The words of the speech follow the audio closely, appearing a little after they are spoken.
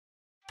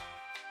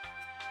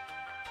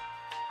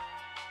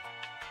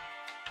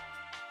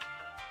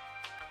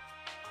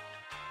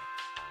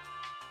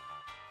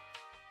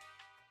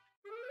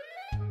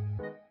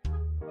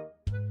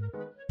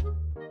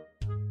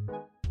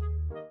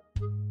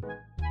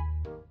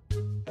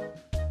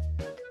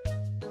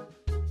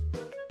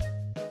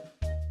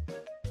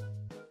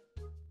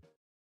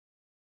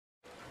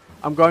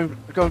I'm going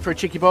for a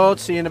cheeky board.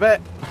 See you in a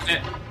bit.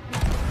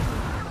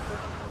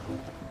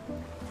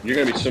 You're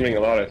gonna be swimming a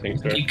lot, I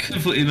think, sir. You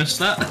completely missed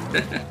that.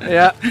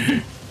 Yeah.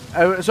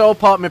 It's all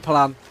part of my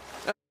plan.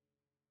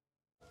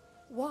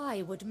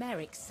 Why would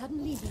Merrick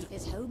suddenly leave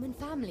his home and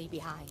family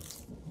behind?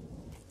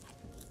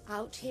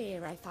 Out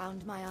here, I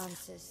found my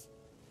answers.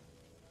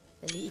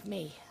 Believe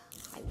me,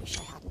 I wish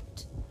I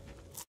hadn't.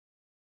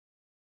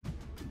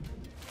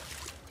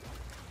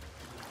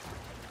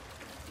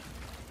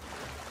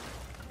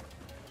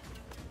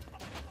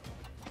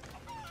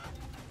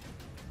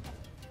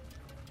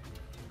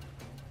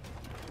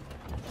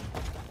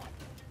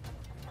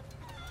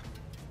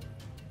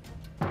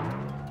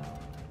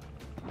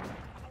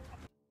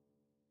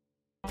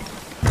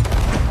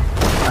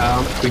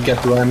 We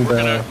get rammed.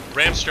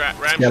 Ram strat,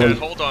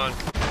 hold on.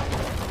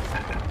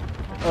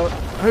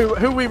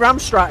 Who we ram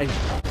stratting?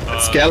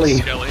 Skelly.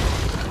 Skelly.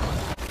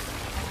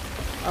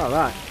 Oh,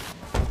 right.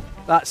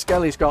 That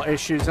Skelly's got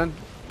issues then.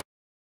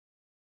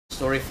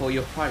 Sorry for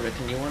your pirate,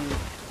 and you want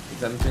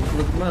them to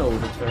include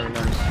mode. It's very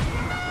nice.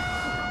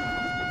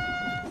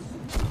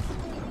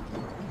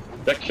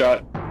 Deck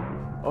shot.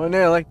 Oh,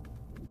 nearly.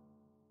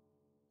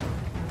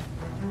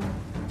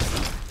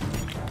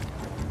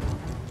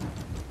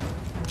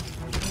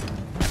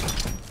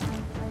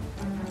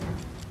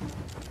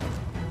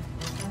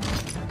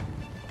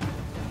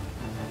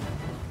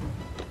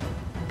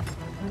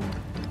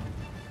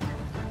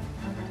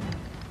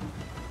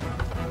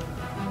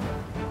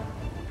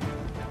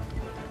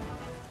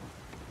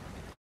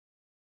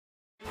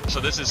 So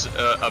this is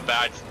a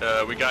bad.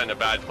 We got in a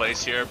bad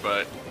place here,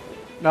 but.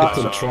 No.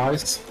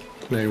 Twice.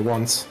 No,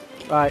 once.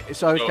 Right,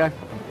 it's okay.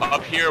 So,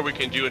 up here we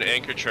can do an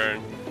anchor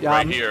turn. Yeah, right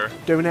I'm here.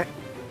 Doing it.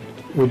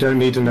 We don't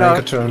need an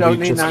anchor turn. Don't we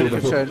need just an do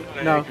anchor the turn.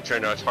 No. Anchor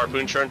turn. No, it's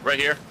harpoon turn. Right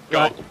here. Go.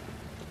 Right.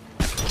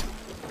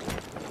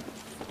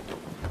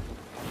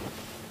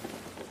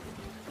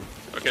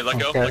 Okay, let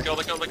go. Okay. Let go.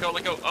 Let go. Let go.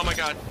 Let go. Oh my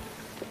God.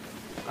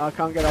 I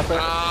can't get up it.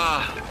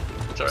 Ah.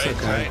 It's alright. It's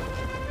alright.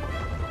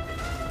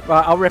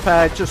 Right, I'll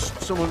repair.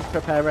 Just someone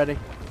prepare ready.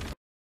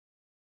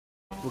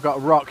 We've got a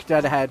rock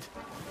dead ahead.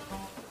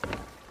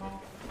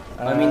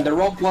 I mean, the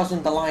rock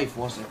wasn't alive,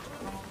 was it?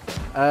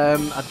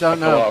 I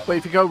don't know. But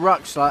if you go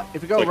right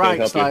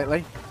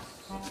slightly.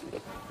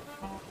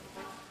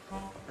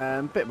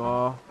 Bit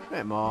more.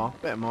 Like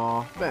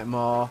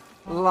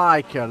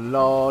a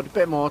lord.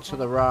 Bit more to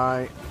the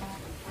right.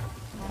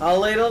 A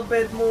little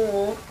bit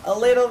more.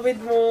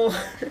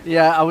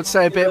 Yeah, I would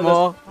say a bit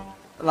more.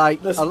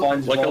 Like like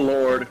a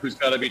lord who's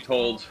got to be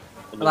told.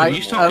 Are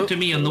you talking to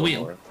me on the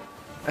wheel?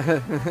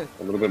 A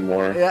little bit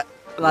more. Yeah,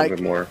 like a little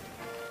bit more.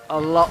 A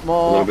lot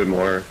more. A little bit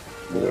more.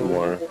 A little bit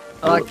more.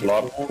 A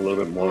little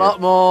bit more. A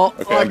lot more.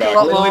 Okay, like I'm back. a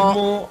lot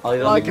more.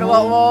 Like a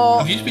lot more.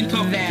 Have you just been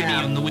talking to me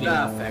on the wheel?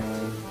 Perfect.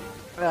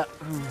 Yeah.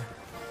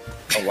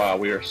 Oh wow,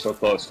 we are so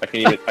close. I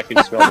can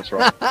smell this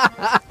rock.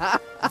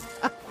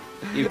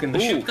 You can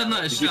shoot. Done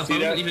that yourself. I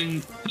wasn't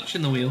even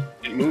touching the wheel.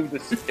 It moved the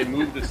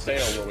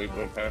sail when we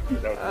went past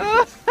it. That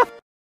was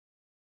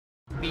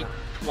Me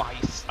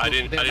twice. I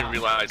didn't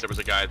realize there was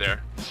a guy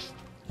there.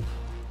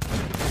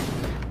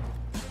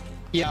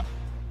 Yeah.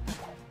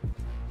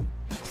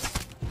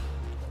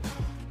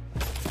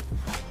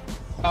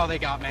 Oh, they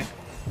got me.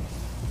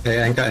 Okay,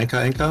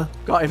 anchor.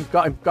 Got him.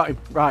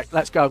 Right,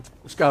 let's go.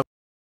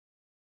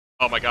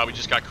 Oh my God, we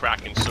just got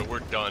Kraken, so we're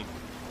done.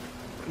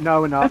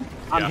 No, we're not.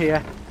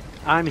 Yeah.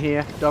 I'm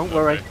here. Don't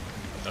worry.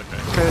 Okay.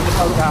 Turn the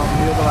boat down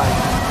the other way.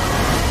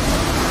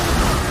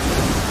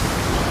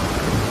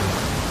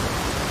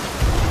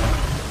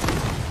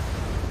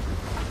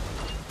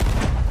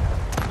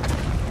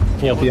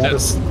 Yeah, the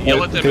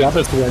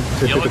others went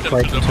to the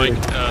plate to the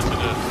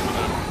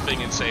thing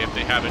and say if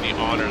they have any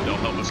honor, they'll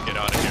help us get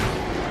out of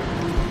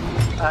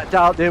here.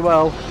 Doubt they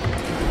will.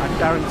 I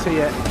guarantee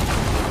it.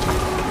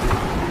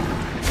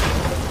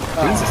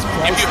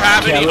 If you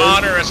have any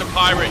honor as a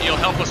pirate, you'll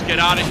help us get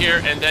out of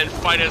here and then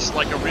fight us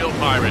like a real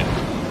pirate.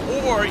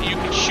 Or you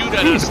can shoot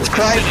at us with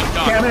a sitting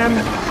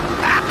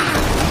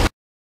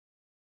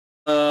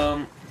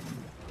duck.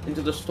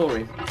 Into the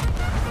story.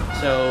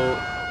 So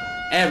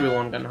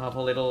everyone can have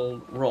a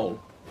little role,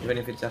 even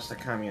if it's just a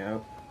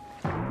cameo.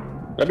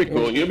 That'd be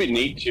cool. You'd be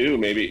neat too,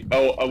 maybe.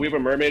 Oh, we have a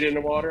mermaid in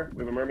the water.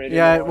 We have a mermaid.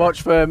 Yeah, in the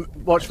water.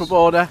 watch for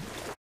border.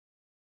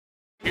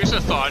 Here's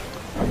a thought.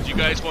 Do you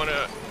guys want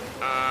to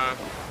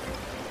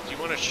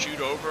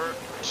shoot over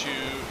to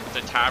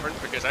the tavern?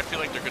 Because I feel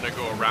like they're gonna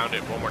go around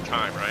it one more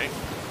time, right?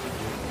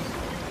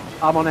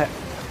 I'm on it.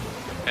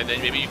 And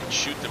then maybe you can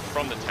shoot them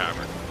from the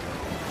tavern.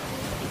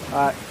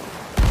 Alright.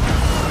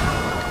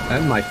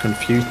 That might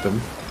confuse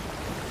them.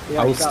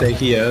 Yeah, I'll stay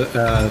here,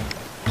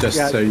 just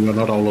so you're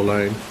not all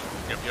alone.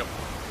 Yep.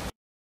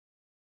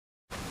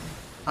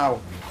 Ow.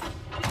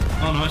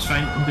 Oh no, it's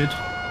fine. I'm good.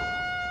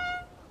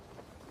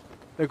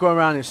 They're going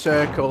around in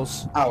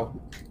circles. Ow.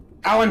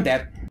 Ow, I'm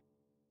dead.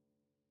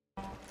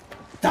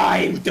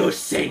 Time to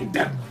sink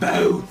the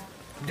boat!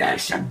 There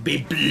shall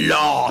be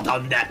blood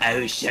on the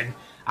ocean,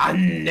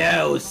 and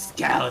no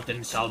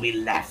skeleton shall be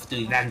left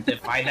to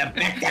identify the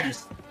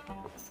victims!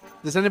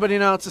 Does anybody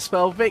know how to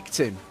spell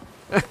victim?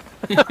 Got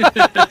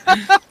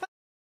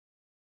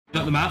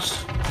the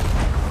mast.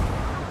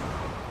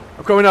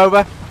 I'm coming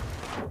over.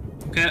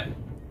 Okay.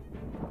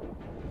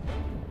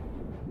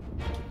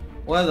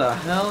 Where the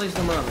hell is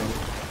the mermaid?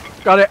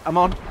 Got it. I'm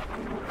on.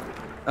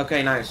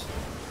 Okay, nice.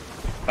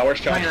 Power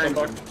shot.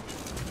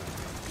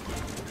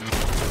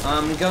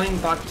 I'm going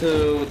back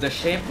to the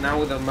ship now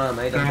with the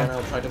mermaid, and then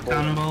I'll try to board.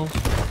 Cannonballs.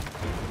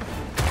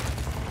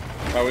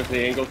 How was the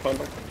angle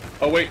combat?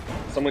 Oh wait,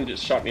 someone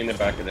just shot me in the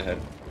back of the head.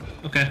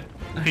 Okay.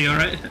 Are you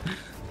alright?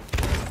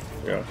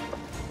 Yeah.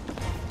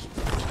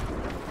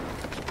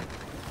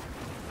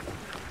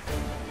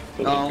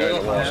 Oh, Guy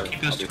in the water.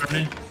 Keep us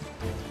turning.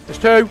 There's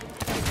two.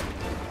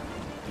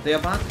 They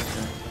are back?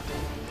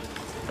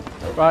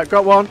 Right,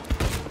 got one.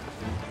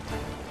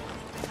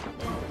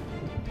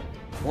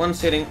 One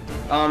sitting.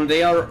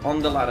 They are on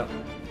the ladder.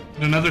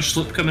 Another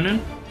sloop coming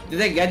in. Did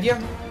they get you?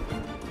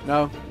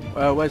 No.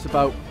 Where's the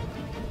boat?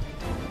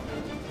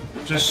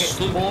 Just Okay,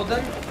 sloop. board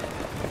them.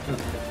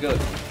 Good.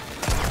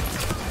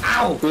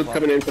 Ow! Group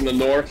coming in from the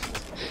north.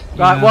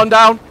 Right, Yeah. one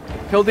down.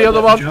 Killed the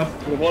other one. Job.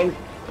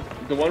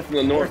 The one from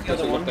the north the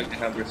other doesn't look one? like they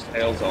have their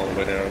tails all the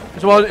way down.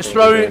 There's one that's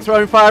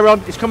throwing fire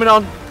on. He's coming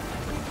on.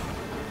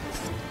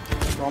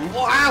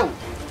 Wow!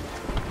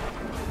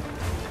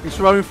 He's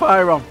throwing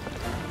fire on.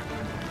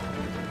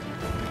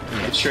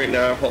 Head straight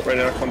now, halt right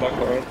now, come back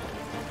around.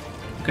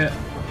 Okay.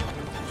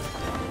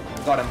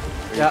 Got him.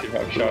 Yeah. You should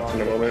have shots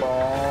in a moment.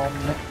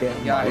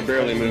 Yeah, We're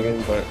barely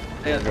moving, but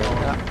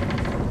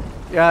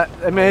Yeah,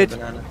 they made.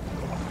 Banana.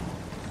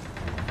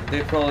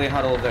 They probably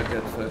had all their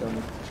good food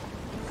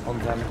on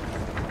them.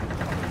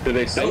 do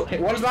they say? Okay,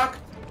 one's back.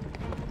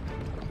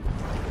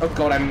 Oh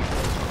god, I'm.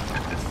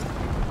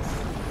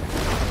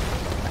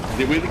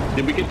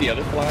 Did we get the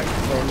other flag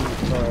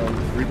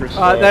from Reaper's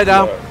They're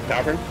down.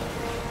 tavern?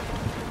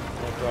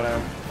 Oh god,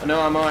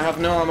 I'm. I have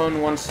no ammo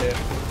on one save.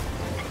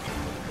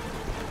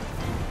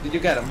 Did you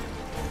get him?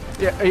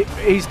 Yeah,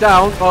 he's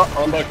down. But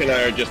Humbug and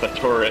I are just a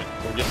turret.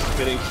 We're just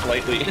spinning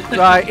slightly.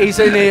 right, he's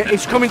in here.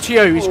 He's coming to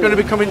you. He's going to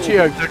be coming to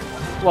you.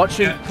 Watch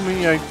him coming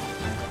to you.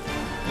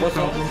 What's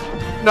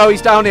up? No,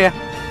 he's down here.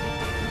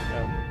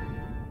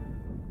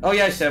 Oh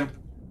yeah, I see him.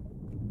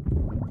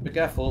 Be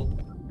careful.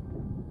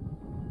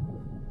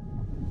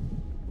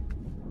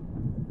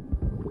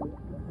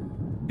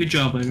 Good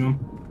job, everyone.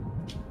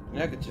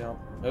 Yeah, good job.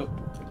 Oh.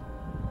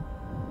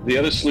 The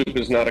other sloop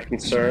is not a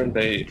concern.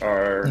 They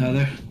are.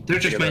 No, they're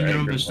just minding their own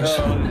angry. business.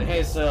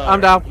 He's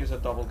I'm down. He's a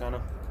double gunner.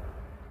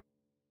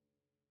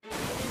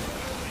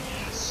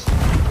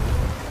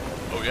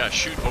 Oh yeah,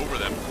 shoot over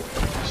them.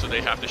 So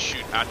they have to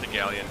shoot at the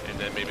galleon, and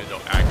then maybe they'll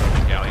aggro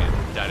the galleon.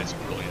 That is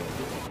brilliant.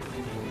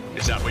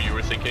 Is that what you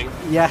were thinking?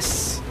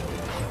 Yes.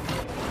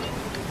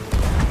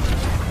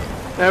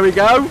 There we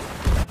go.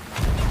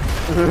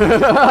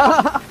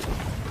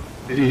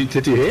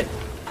 Did you hit?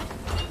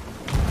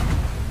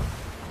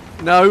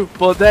 No,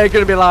 but they're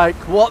going to be like,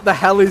 what the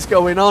hell is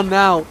going on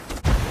now?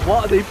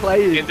 What are they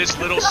playing? And this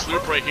little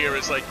sloop right here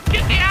is like,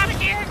 get me out of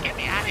here! Get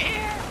me out of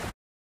here!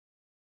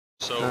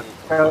 So,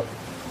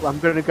 I'm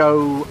going to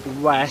go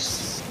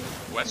west.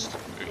 west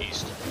or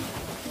east?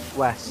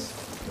 West.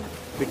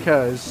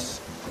 Because...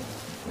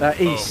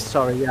 east,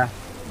 sorry, yeah.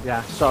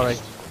 Yeah, sorry.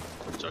 East.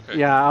 It's okay.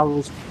 Yeah,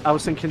 I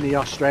was thinking the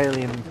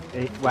Australian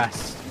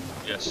west.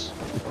 Yes.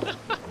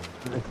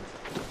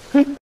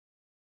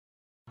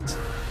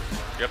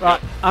 Yep,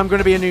 Right, yep. I'm going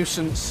to be a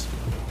nuisance.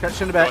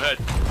 Catch you in a bit. Go ahead.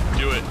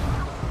 Do it.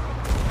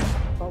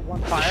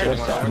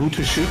 Who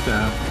to shoot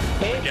now?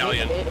 The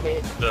galleon.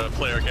 The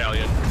player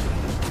galleon.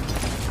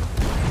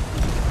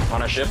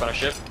 On a ship.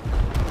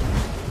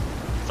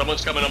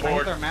 Someone's coming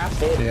aboard.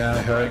 Yeah,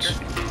 I heard.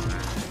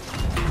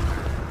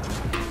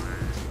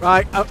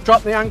 Right,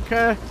 drop the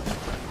anchor.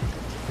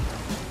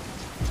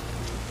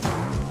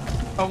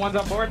 Oh, one's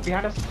on board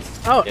behind us.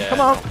 Oh, Yeah.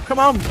 come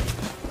on.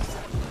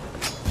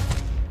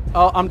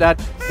 Oh, I'm dead.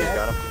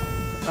 Got him.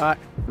 Right.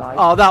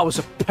 Oh, that was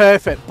a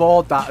perfect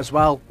board, that as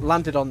well.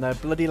 Landed on the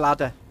bloody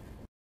ladder.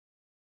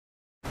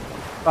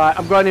 Right,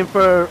 I'm going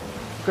to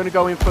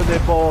go in for the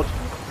board.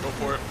 Go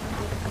for it.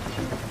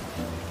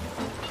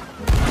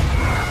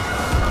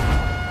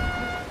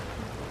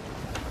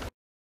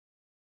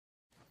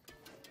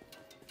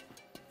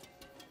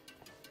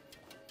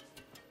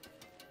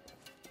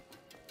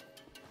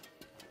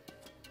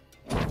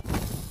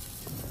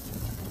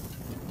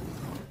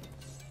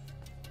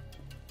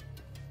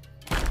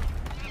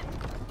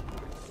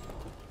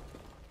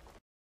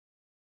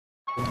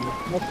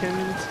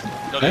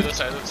 No, the other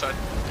side, Oh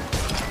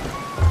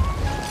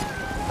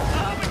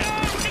my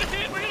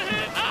god, we're gonna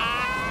hit!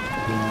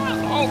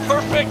 Ah! Oh,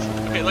 perfect!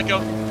 Okay, let go.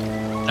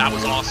 That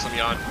was awesome,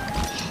 Jan.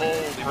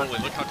 Holy moly,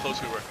 look how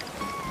close we were.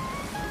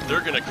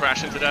 They're gonna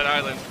crash into that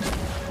island.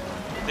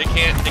 They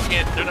can't,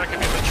 they're not gonna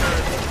be able to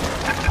turn.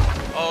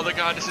 Oh my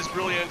god, this is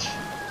brilliant.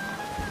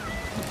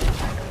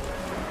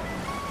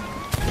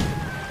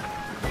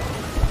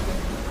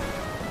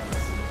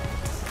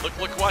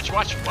 Look, watch,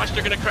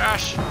 they're gonna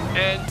crash,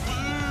 and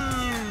boom!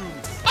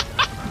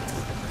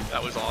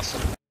 That was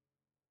awesome.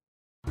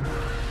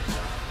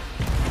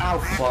 Oh,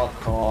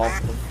 fuck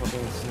off, the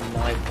fucking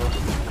sniper.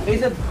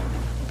 He's a...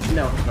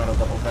 No, he's not a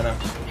double venom.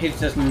 He's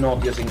just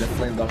not using the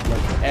flintlock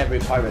like every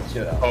pirate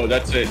should have. Oh,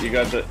 that's it. You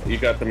got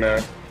the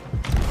map.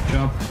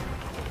 Job.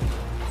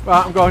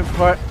 Right, I'm going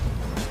for it.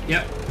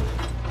 Yep.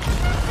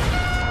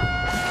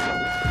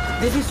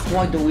 This is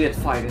quite a weird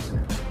fight, isn't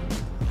it?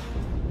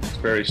 It's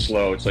very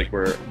slow. It's like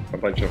we're a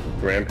bunch of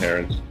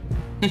grandparents.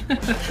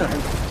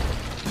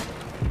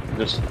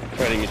 Just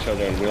fighting each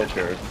other on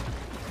wheelchairs.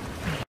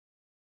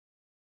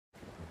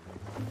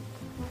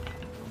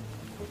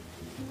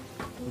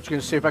 I'm just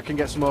going to see if I can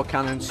get some more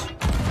cannons.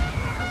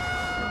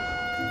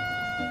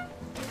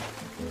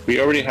 We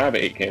already have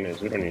 8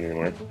 cannons. We don't need any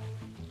more.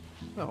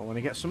 Oh, I want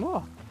to get some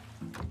more.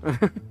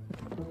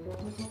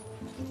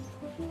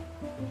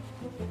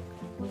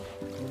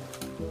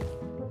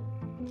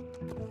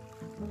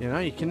 You know,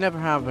 you can never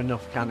have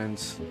enough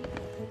cannons.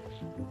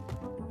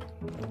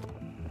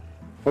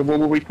 Where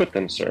will we put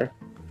them, sir?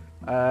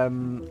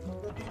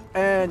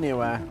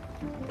 Anywhere.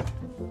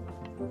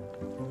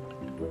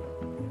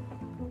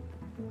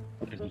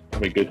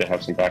 It'd be good to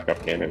have some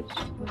backup cannons.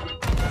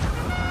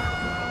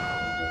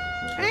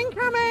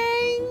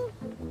 Incoming!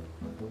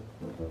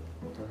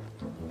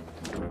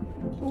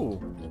 Ooh.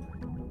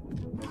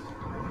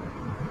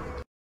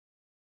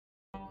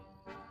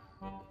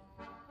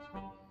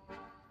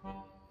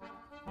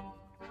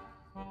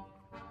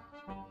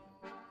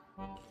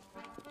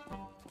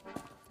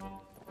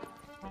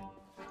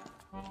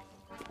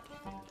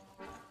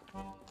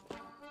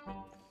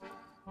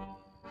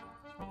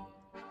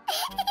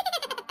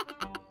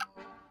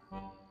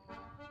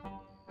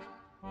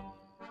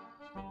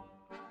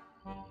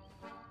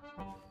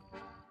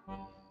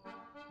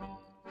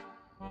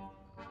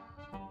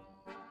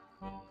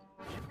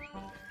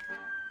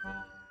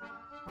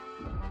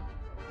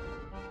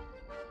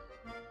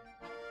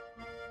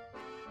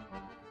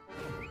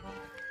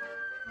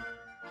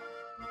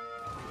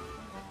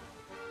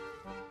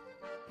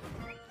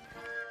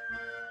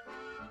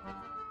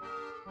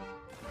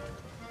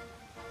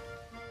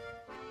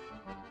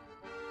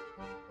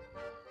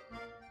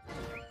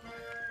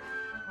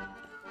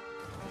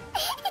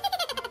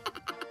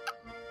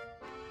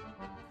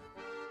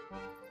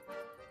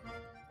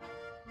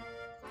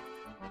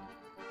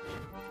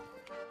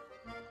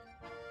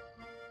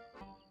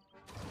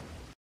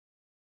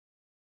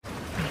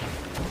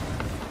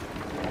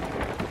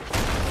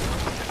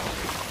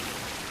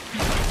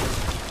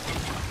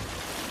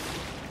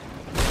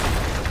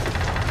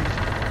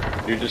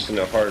 You're just in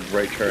a hard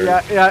right turn.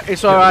 Yeah,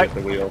 it's alright.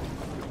 The wheel.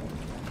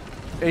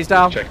 He's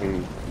down.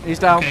 Checking. He's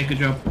down. Okay, good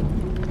job.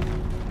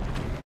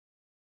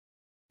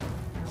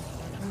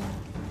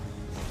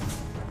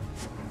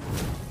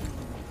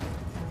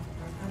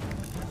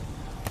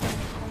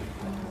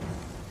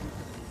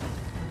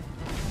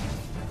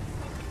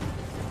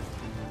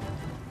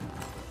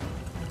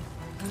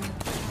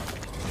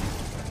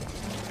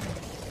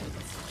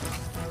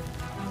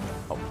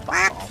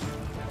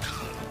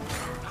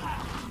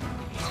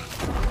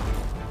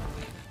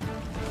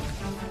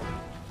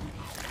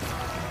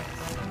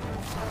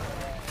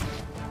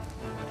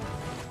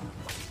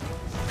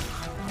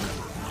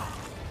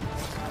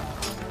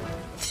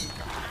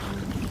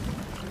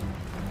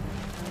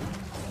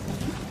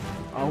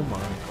 Oh my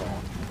god.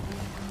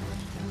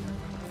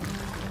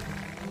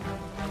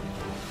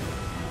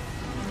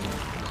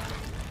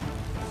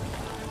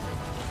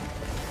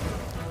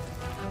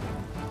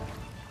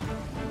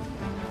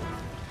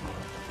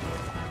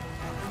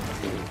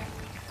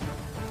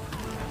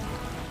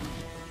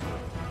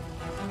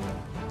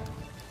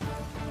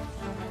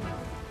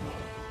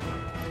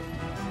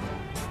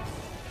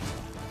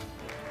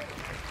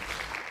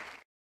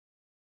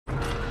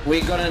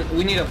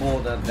 We need a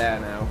border there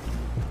now.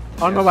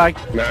 On my way.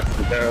 Maps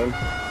are down.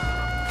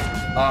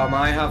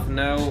 I have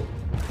no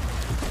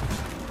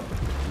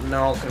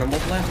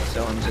cannonballs left,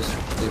 so I'm just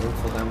leaving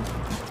for them.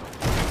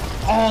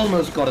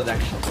 Almost got it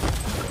actually.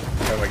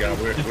 Oh my god,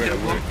 we're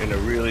in a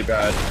really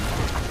bad.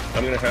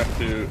 I'm gonna have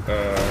to.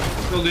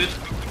 All good.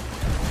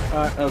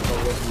 I'm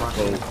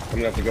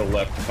gonna have to go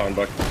left,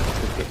 Conbuck.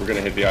 We're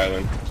gonna hit the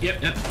island.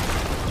 Yep.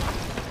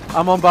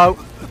 I'm on boat.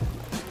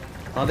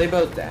 Are they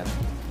both dead?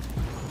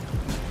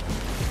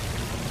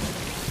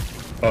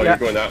 Oh, Yeah. you're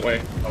going that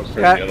way? I was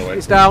turning Yeah, the other way.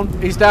 he's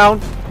down. He's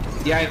down.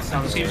 Yeah, it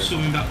sounds He's weird.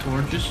 swimming back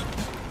towards us.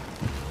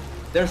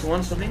 There's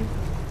one swimming.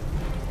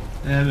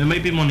 It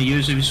might be one of you.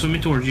 If he's swimming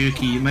towards you,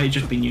 Key, it might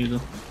just be you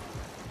though.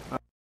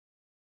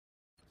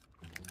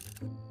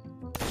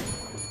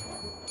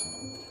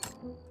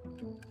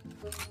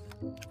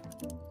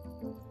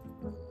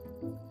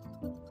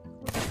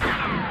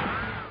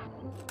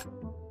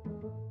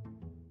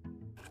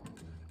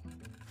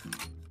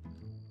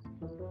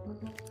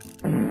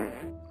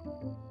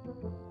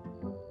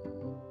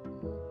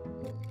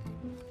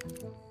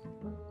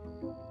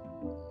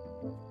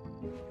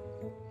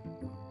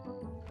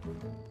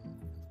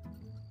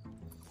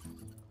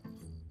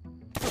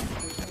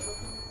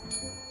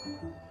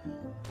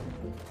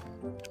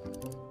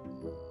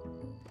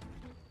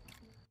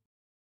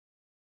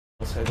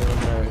 So I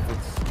don't know if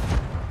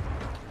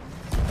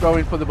it's...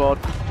 Going for the board.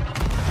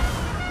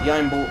 Yeah,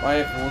 I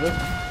have boarded.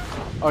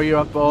 Oh, you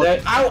have board.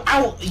 Ow,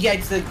 ow! Yeah,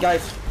 it's the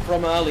guys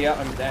from earlier.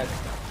 I'm dead.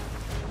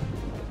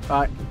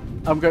 Right,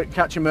 I'm going to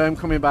catch a worm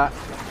coming back.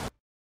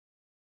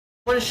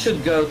 One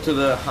should go to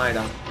the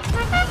hideout.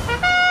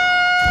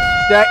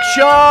 Deck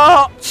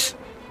shot!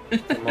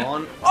 Come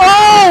on.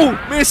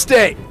 Oh! Missed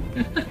it!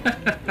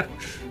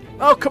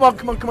 Oh, come on,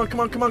 come on, come on, come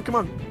on, come on, come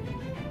on.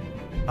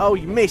 Oh,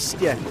 you missed,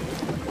 yeah.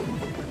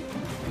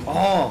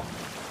 Oh,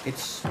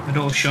 it's... I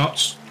don't have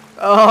shots.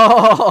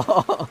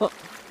 Oh!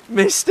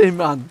 Missed him,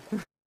 man.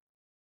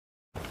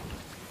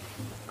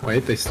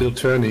 Wait, they're still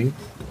turning.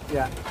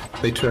 Yeah.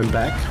 They turn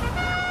back.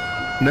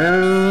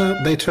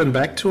 No, they turn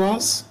back to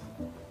us.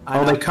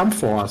 Oh, they come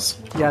for us.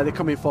 Yeah, they're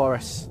coming for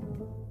us.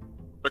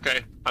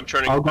 Okay, I'm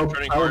turning. I'll I'm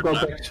turning hard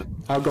back.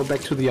 I'll go back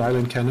to the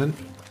island cannon.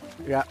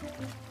 Yeah.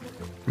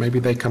 Maybe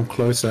they come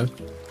closer.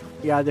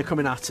 Yeah, they're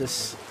coming at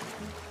us.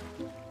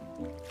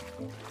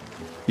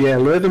 Yeah,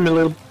 lure them a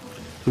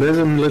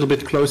little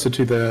bit closer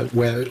to the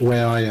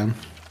where I am.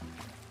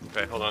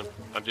 Okay, hold on.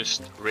 I'm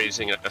just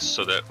raising us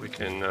so that we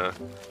can.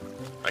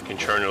 I can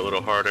churn a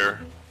little harder.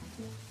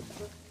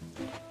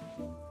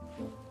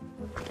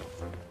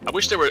 I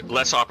wish there were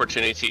less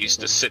opportunities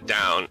to sit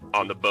down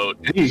on the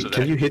boat.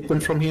 Can you hit them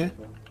from here?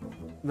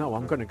 No,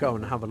 I'm going to go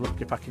and have a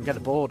look if I can get a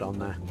board on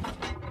there.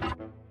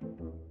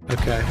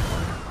 Okay.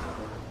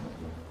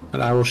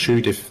 And I will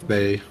shoot if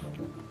they...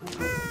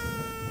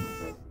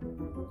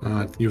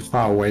 you're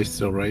far away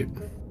still, right?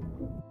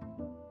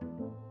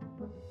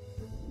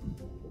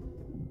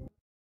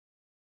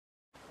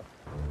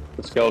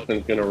 The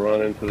skeleton's gonna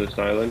run into this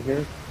island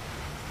here.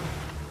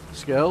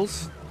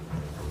 Skills?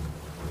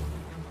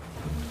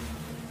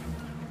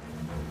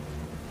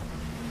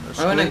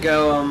 I'm gonna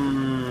go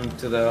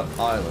to the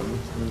island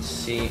and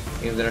see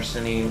if there's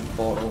any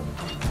portal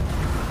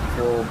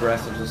for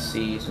Breath of the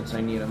Sea since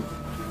I need them.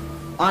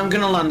 I'm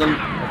gonna land on.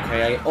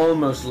 Okay, I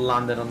almost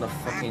landed on the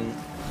fucking.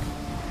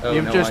 Oh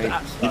You've no! just.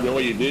 You know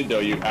what you did though?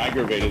 You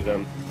aggravated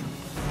them.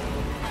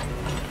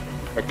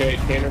 Okay,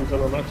 cannons on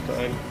the left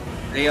side.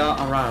 They are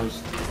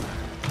aroused.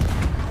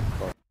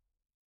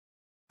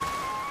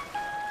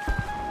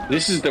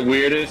 This is the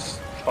weirdest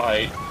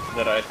fight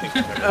that I think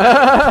I've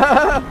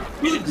ever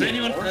Has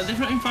anyone? They've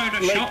not even fired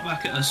a shot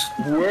back at us.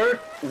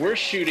 We're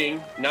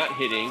shooting, not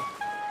hitting,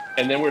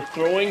 and then we're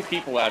throwing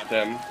people at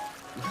them,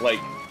 like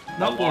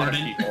Not a lot of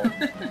boarding. people,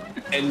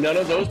 and none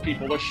of those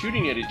people are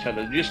shooting at each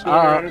other. They're just going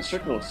around in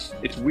circles.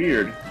 It's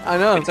weird. I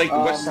know. It's like the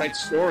West Side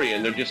Story,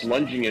 and they're just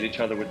lunging at each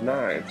other with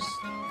knives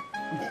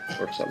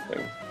or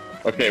something.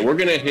 Okay, we're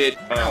gonna hit.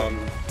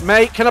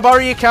 Mate, can I borrow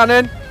your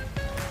cannon?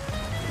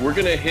 We're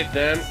gonna hit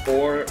them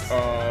or.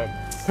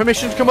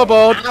 Permission to come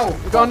aboard.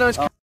 We've got a nice.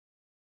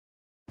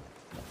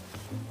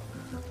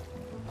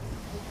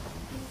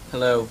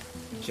 Hello,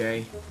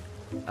 Jay.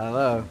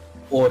 Hello.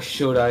 Or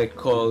should I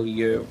call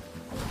you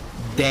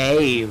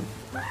Dave?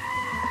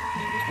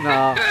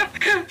 No.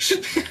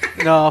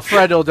 No,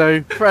 Fred'll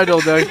do.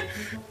 Fred'll do.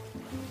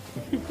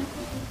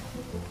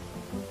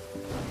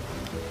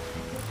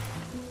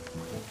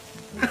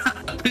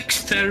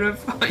 Looks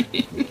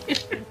terrifying.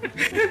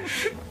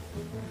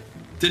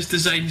 This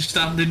design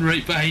standing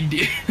right behind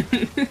you.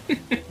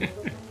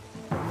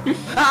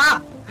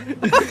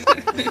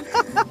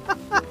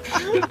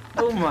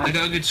 Oh my! I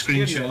got a good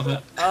screenshot of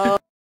it.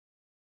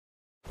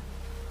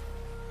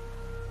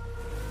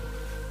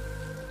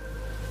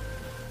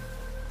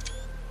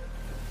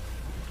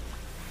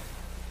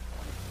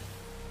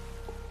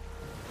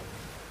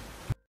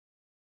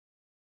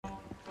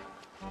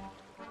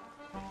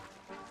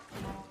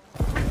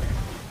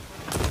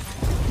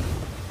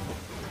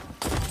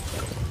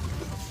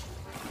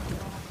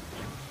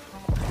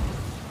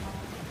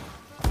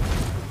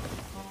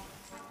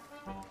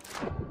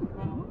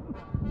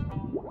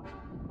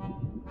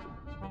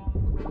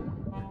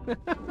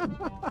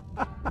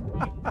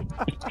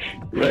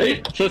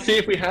 Right? So see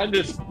if we had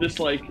this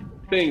like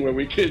thing where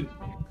we could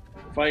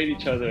fight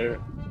each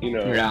other, you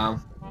know. Yeah.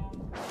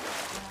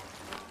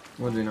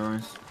 Would be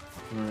nice.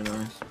 Very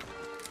nice.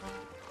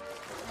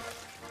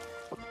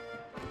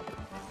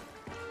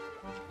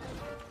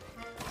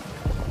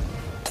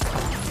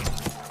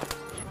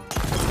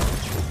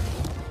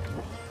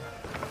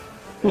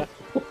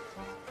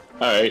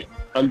 Alright,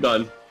 I'm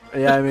done.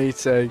 Yeah, me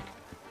too.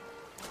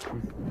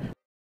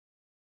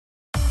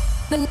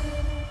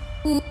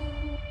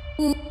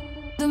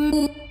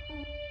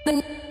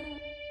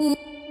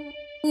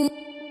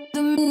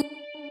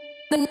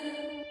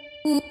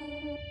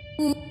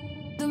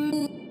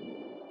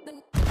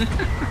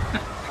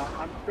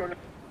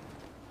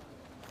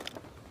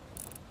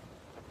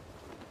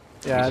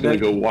 Yeah, I'm gonna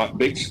go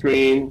big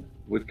screen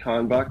with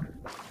Conbuck.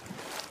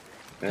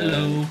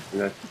 Hello.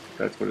 And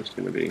that's what it's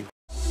gonna be.